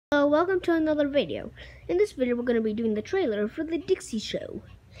welcome to another video. In this video, we're going to be doing the trailer for the Dixie show.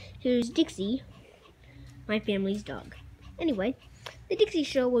 Here's Dixie, my family's dog. Anyway, the Dixie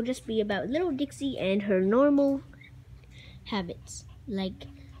show will just be about little Dixie and her normal habits, like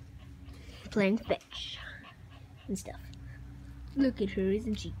playing fetch and stuff. Look at her,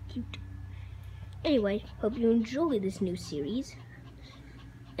 isn't she cute? Anyway, hope you enjoy this new series.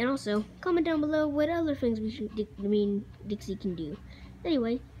 And also, comment down below what other things Dixie can do.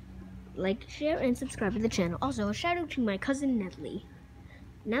 Anyway, like, share, and subscribe to the channel. Also, a shout out to my cousin Natalie.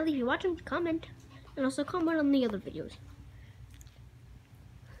 Natalie, if you're watching, comment. And also comment on the other videos.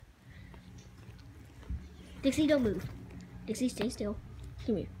 Dixie, don't move. Dixie, stay still.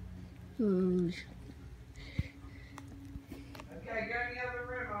 Come here. Okay, go in the other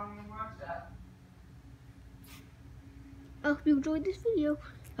room. I'm going to watch that. I hope you enjoyed this video.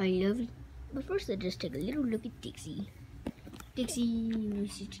 I love it. But first, let's just take a little look at Dixie. Dixie,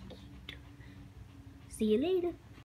 she's cute. See you later.